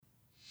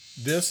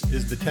This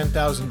is the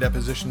 10,000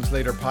 Depositions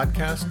Later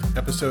podcast,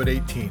 episode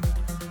 18.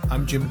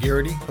 I'm Jim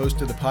Garrity,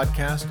 host of the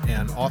podcast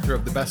and author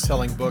of the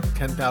best-selling book,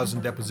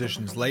 10,000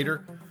 Depositions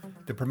Later,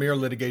 the premier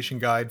litigation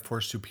guide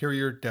for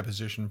superior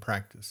deposition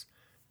practice.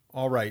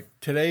 All right,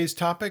 today's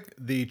topic,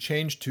 the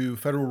change to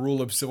Federal Rule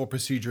of Civil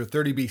Procedure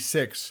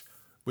 30b-6,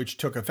 which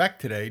took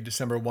effect today,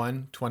 December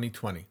 1,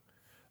 2020.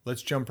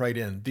 Let's jump right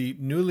in. The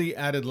newly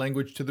added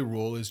language to the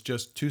rule is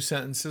just 2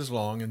 sentences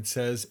long and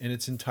says in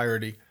its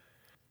entirety,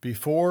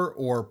 before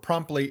or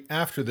promptly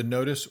after the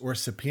notice or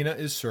subpoena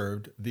is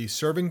served, the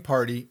serving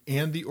party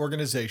and the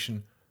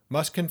organization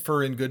must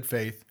confer in good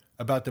faith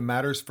about the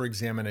matters for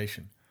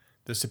examination.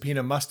 The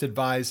subpoena must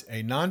advise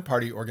a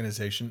non-party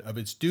organization of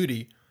its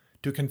duty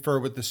to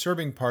confer with the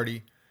serving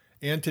party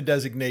and to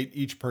designate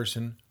each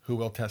person who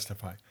will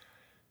testify.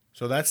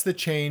 So that's the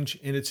change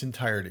in its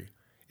entirety.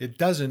 It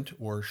doesn't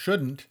or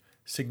shouldn't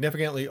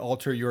significantly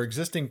alter your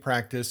existing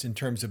practice in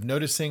terms of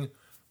noticing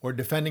or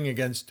defending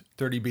against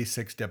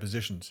 30b-6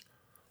 depositions.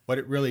 What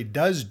it really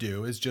does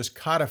do is just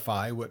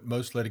codify what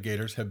most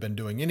litigators have been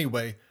doing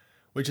anyway,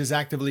 which is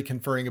actively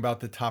conferring about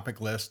the topic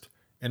list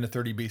in a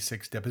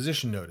 30b-6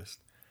 deposition notice,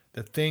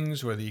 the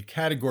things or the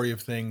category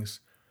of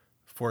things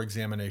for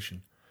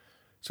examination.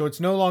 So it's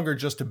no longer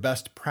just a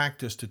best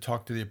practice to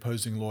talk to the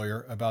opposing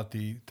lawyer about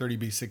the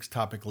 30b-6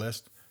 topic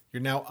list.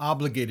 You're now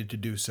obligated to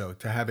do so,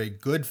 to have a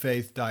good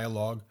faith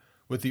dialogue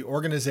with the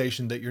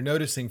organization that you're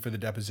noticing for the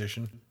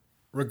deposition,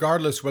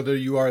 regardless whether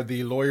you are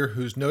the lawyer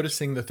who's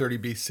noticing the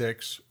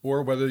 30b-6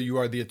 or whether you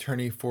are the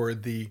attorney for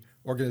the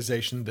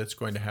organization that's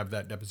going to have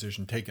that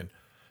deposition taken.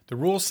 The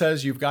rule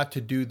says you've got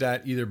to do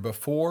that either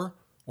before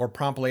or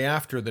promptly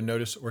after the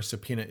notice or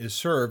subpoena is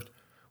served,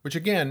 which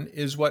again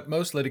is what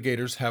most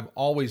litigators have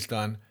always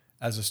done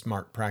as a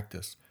smart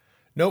practice.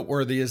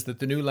 Noteworthy is that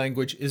the new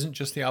language isn't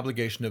just the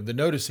obligation of the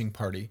noticing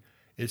party,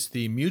 it's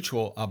the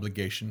mutual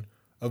obligation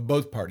of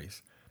both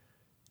parties.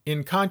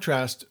 In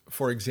contrast,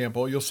 for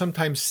example, you'll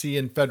sometimes see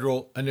in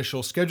federal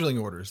initial scheduling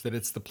orders that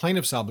it's the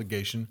plaintiff's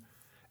obligation,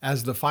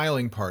 as the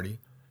filing party,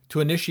 to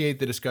initiate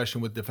the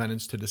discussion with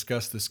defendants to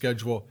discuss the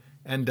schedule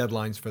and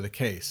deadlines for the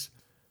case.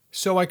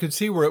 So I could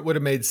see where it would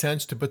have made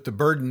sense to put the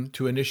burden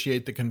to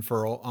initiate the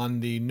conferral on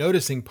the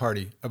noticing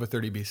party of a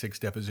 30b-6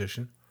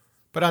 deposition.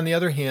 But on the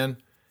other hand,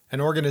 an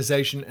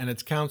organization and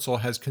its counsel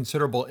has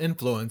considerable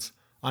influence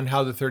on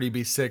how the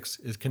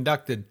 30b-6 is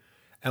conducted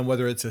and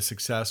whether it's a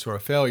success or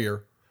a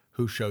failure,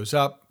 who shows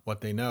up,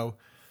 what they know.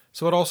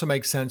 So it also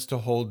makes sense to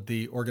hold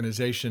the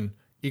organization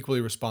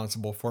equally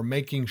responsible for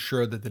making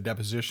sure that the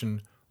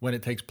deposition, when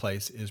it takes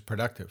place, is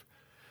productive.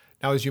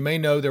 Now, as you may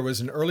know, there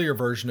was an earlier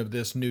version of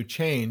this new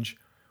change,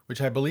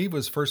 which I believe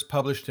was first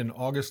published in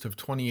August of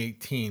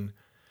 2018,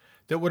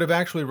 that would have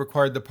actually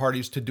required the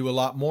parties to do a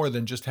lot more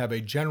than just have a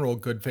general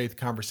good faith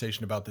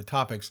conversation about the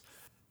topics.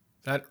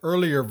 That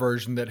earlier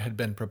version that had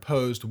been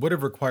proposed would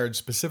have required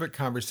specific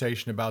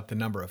conversation about the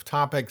number of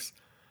topics,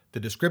 the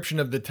description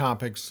of the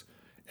topics,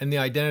 and the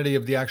identity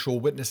of the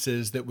actual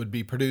witnesses that would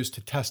be produced to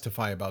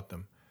testify about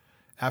them.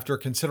 After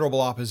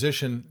considerable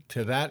opposition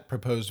to that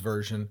proposed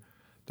version,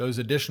 those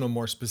additional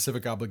more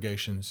specific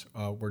obligations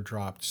were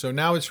dropped. So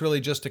now it's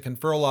really just a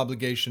conferral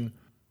obligation,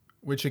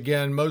 which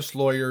again, most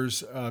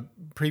lawyers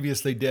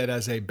previously did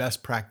as a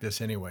best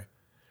practice anyway.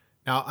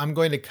 Now, I'm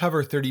going to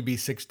cover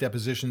 30b-6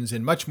 depositions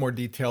in much more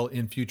detail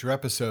in future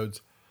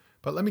episodes,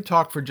 but let me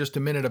talk for just a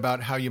minute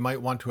about how you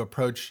might want to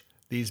approach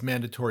these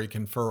mandatory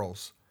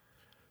conferrals.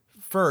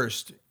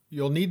 First,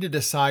 you'll need to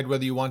decide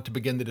whether you want to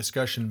begin the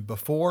discussion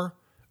before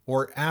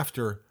or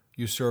after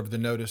you serve the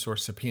notice or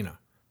subpoena.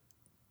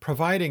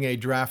 Providing a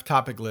draft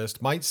topic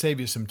list might save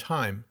you some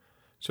time,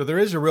 so there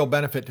is a real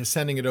benefit to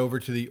sending it over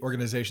to the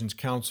organization's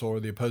counsel or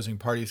the opposing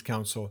party's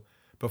counsel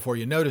before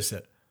you notice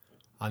it.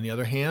 On the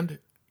other hand,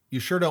 you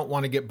sure don't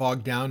want to get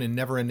bogged down in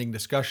never-ending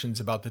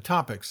discussions about the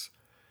topics.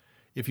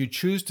 If you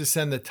choose to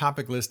send the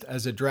topic list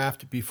as a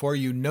draft before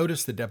you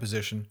notice the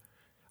deposition,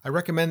 I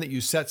recommend that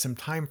you set some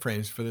time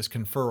frames for this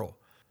conferral.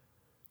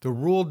 The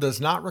rule does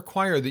not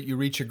require that you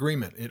reach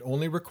agreement. It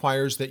only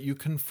requires that you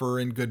confer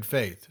in good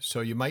faith.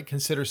 So you might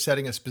consider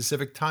setting a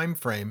specific time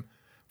frame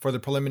for the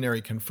preliminary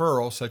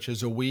conferral, such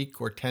as a week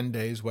or 10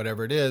 days,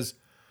 whatever it is.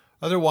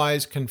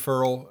 Otherwise,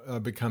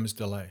 conferral becomes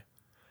delay.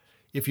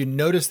 If you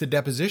notice the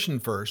deposition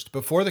first,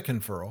 before the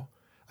conferral,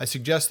 I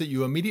suggest that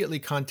you immediately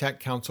contact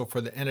counsel for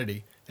the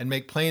entity and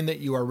make plain that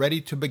you are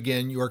ready to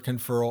begin your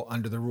conferral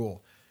under the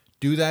rule.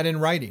 Do that in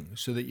writing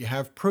so that you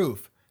have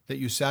proof that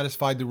you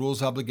satisfied the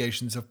rule's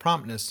obligations of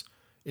promptness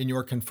in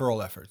your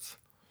conferral efforts.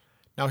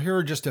 Now, here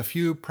are just a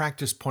few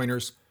practice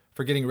pointers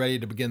for getting ready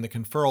to begin the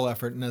conferral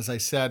effort, and as I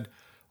said,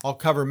 I'll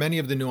cover many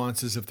of the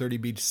nuances of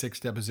 30b-6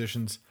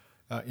 depositions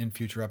in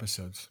future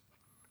episodes.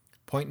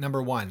 Point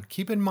number 1,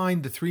 keep in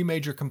mind the 3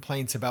 major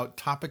complaints about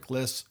topic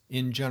lists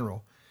in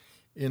general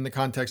in the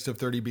context of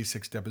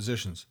 30b-6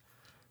 depositions.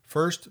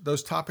 First,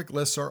 those topic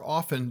lists are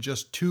often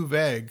just too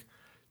vague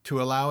to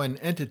allow an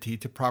entity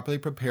to properly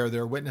prepare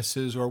their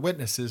witnesses or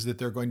witnesses that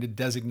they're going to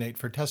designate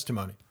for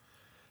testimony.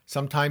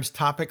 Sometimes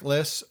topic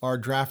lists are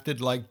drafted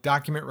like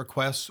document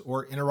requests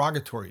or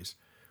interrogatories,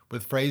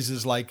 with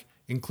phrases like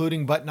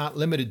including but not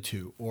limited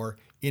to, or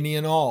any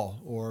and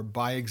all, or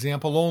by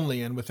example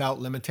only and without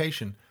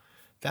limitation.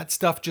 That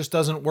stuff just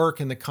doesn't work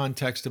in the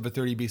context of a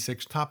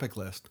 30b-6 topic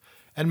list.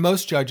 And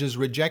most judges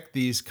reject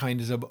these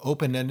kinds of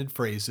open-ended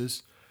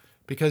phrases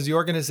because the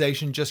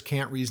organization just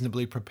can't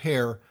reasonably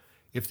prepare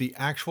if the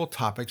actual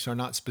topics are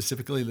not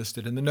specifically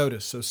listed in the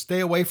notice. So stay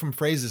away from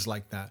phrases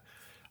like that.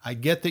 I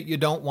get that you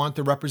don't want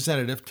the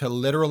representative to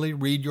literally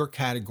read your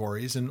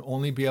categories and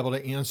only be able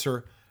to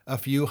answer a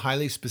few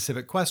highly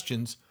specific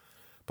questions,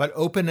 but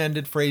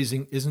open-ended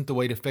phrasing isn't the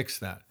way to fix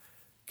that.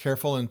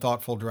 Careful and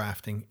thoughtful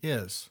drafting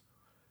is.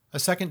 A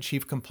second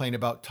chief complaint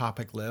about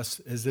topic lists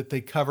is that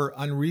they cover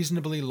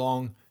unreasonably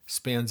long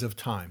spans of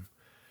time.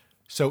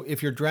 So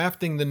if you're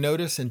drafting the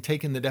notice and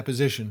taking the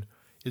deposition,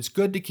 it's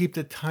good to keep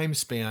the time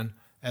span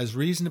as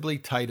reasonably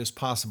tight as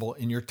possible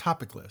in your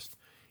topic list.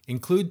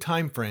 Include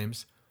time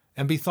frames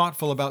and be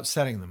thoughtful about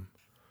setting them.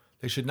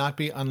 They should not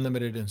be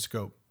unlimited in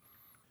scope.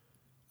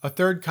 A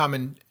third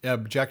common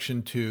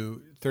objection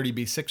to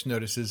 30b-6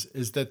 notices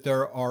is that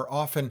there are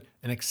often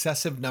an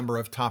excessive number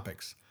of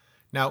topics.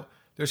 Now,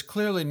 there's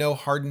clearly no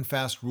hard and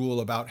fast rule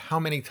about how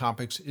many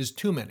topics is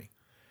too many.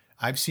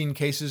 I've seen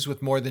cases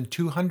with more than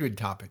 200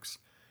 topics.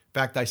 In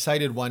fact, I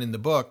cited one in the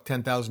book,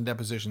 10,000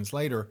 Depositions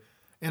Later,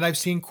 and I've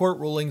seen court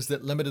rulings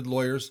that limited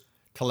lawyers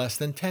to less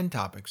than 10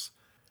 topics.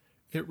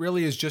 It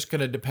really is just going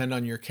to depend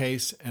on your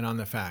case and on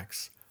the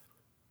facts.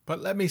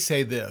 But let me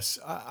say this,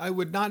 I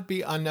would not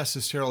be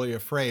unnecessarily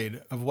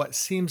afraid of what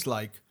seems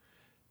like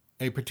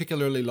a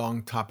particularly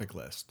long topic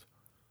list.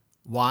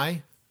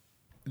 Why?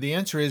 The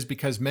answer is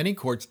because many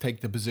courts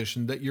take the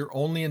position that you're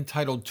only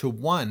entitled to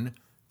one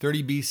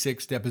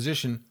 30b-6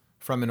 deposition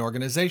from an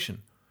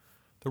organization.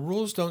 The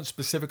rules don't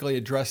specifically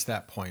address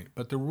that point,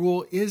 but the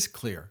rule is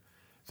clear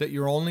that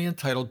you're only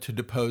entitled to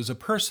depose a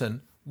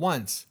person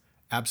once,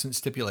 absent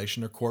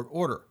stipulation or court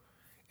order.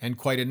 And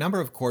quite a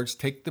number of courts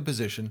take the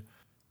position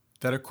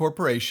that a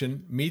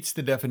corporation meets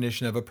the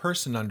definition of a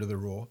person under the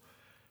rule,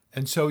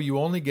 and so you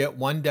only get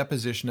one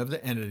deposition of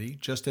the entity,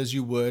 just as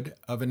you would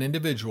of an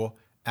individual,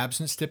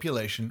 absent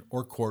stipulation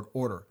or court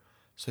order.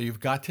 So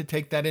you've got to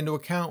take that into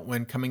account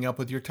when coming up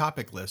with your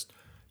topic list.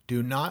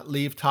 Do not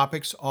leave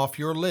topics off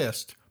your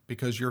list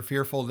because you're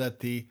fearful that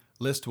the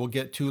list will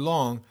get too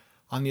long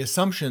on the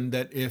assumption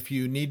that if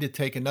you need to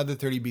take another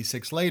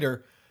 30b-6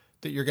 later,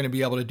 that you're going to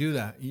be able to do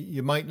that.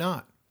 You might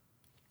not.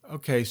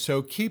 Okay,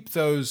 so keep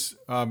those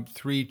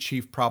three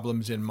chief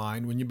problems in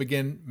mind when you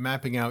begin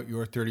mapping out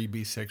your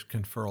 30b-6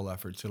 conferral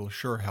efforts. It'll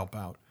sure help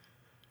out.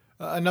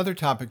 Another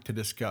topic to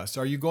discuss,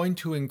 are you going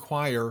to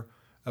inquire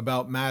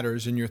about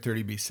matters in your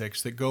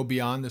 30b-6 that go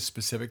beyond the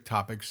specific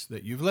topics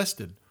that you've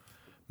listed?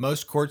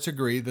 Most courts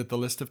agree that the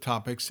list of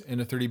topics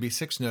in a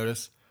 30b-6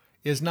 notice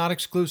is not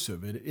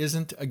exclusive. It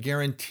isn't a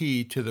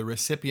guarantee to the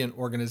recipient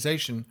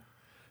organization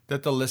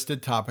that the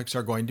listed topics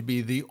are going to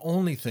be the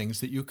only things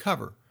that you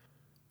cover.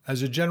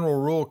 As a general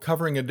rule,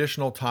 covering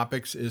additional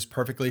topics is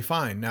perfectly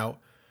fine. Now,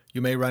 you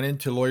may run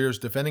into lawyers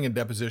defending a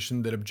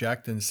deposition that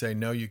object and say,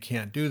 no, you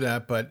can't do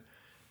that, but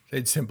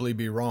they'd simply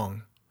be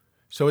wrong.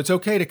 So it's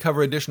okay to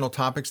cover additional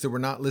topics that were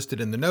not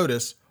listed in the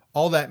notice.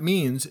 All that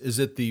means is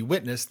that the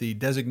witness, the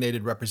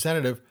designated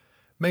representative,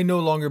 may no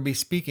longer be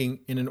speaking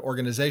in an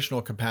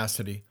organizational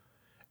capacity.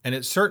 And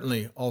it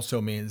certainly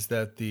also means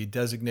that the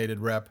designated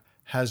rep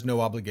has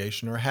no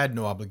obligation or had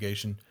no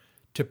obligation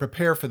to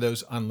prepare for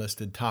those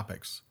unlisted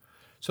topics.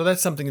 So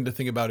that's something to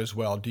think about as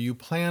well. Do you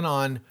plan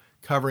on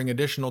covering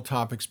additional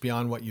topics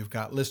beyond what you've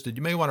got listed?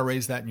 You may want to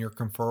raise that in your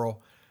conferral,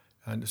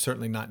 and it's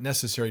certainly not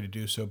necessary to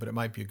do so, but it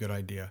might be a good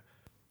idea.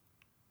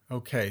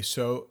 Okay,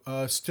 so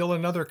still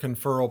another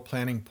conferral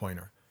planning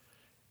pointer.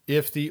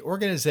 If the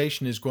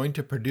organization is going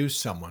to produce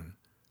someone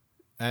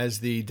as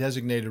the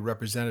designated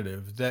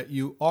representative that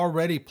you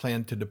already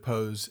plan to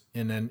depose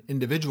in an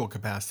individual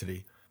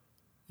capacity,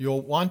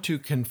 you'll want to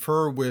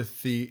confer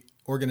with the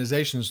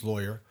organization's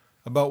lawyer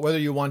about whether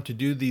you want to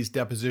do these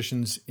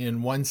depositions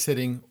in one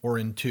sitting or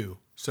in two.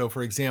 So,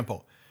 for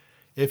example,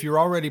 if you're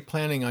already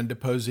planning on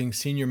deposing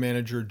Senior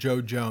Manager Joe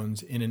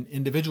Jones in an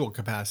individual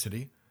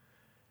capacity,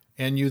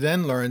 and you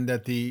then learn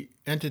that the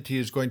entity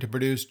is going to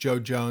produce Joe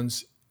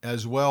Jones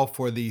as well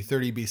for the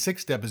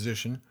 30b-6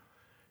 deposition,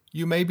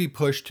 you may be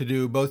pushed to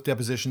do both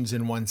depositions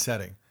in one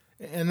setting.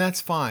 And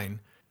that's fine,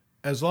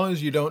 as long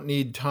as you don't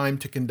need time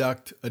to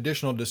conduct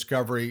additional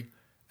discovery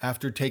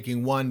after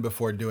taking one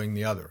before doing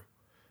the other.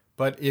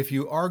 But if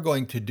you are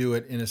going to do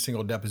it in a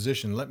single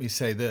deposition, let me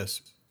say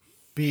this.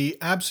 Be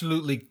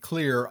absolutely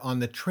clear on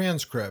the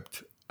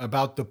transcript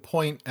about the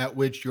point at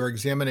which your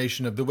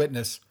examination of the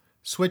witness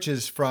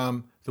switches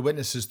from the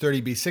witness's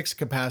 30b-6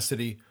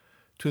 capacity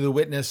to the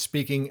witness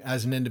speaking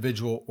as an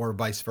individual or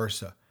vice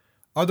versa.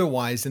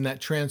 Otherwise, in that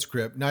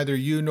transcript, neither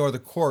you nor the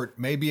court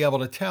may be able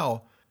to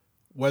tell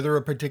whether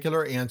a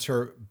particular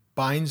answer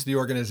binds the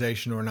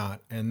organization or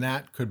not, and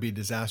that could be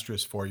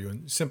disastrous for you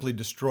and simply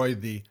destroy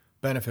the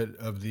benefit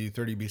of the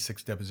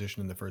 30b-6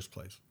 deposition in the first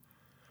place.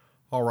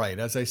 All right,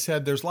 as I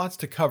said, there's lots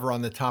to cover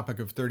on the topic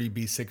of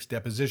 30b-6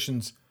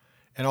 depositions,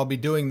 and I'll be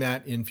doing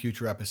that in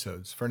future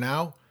episodes. For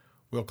now,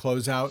 we'll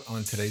close out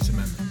on today's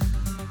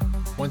amendment.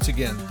 Once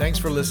again, thanks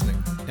for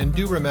listening. And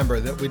do remember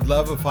that we'd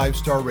love a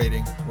 5-star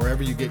rating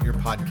wherever you get your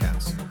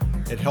podcasts.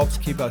 It helps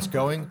keep us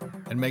going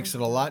and makes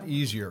it a lot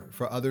easier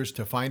for others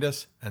to find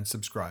us and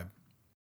subscribe.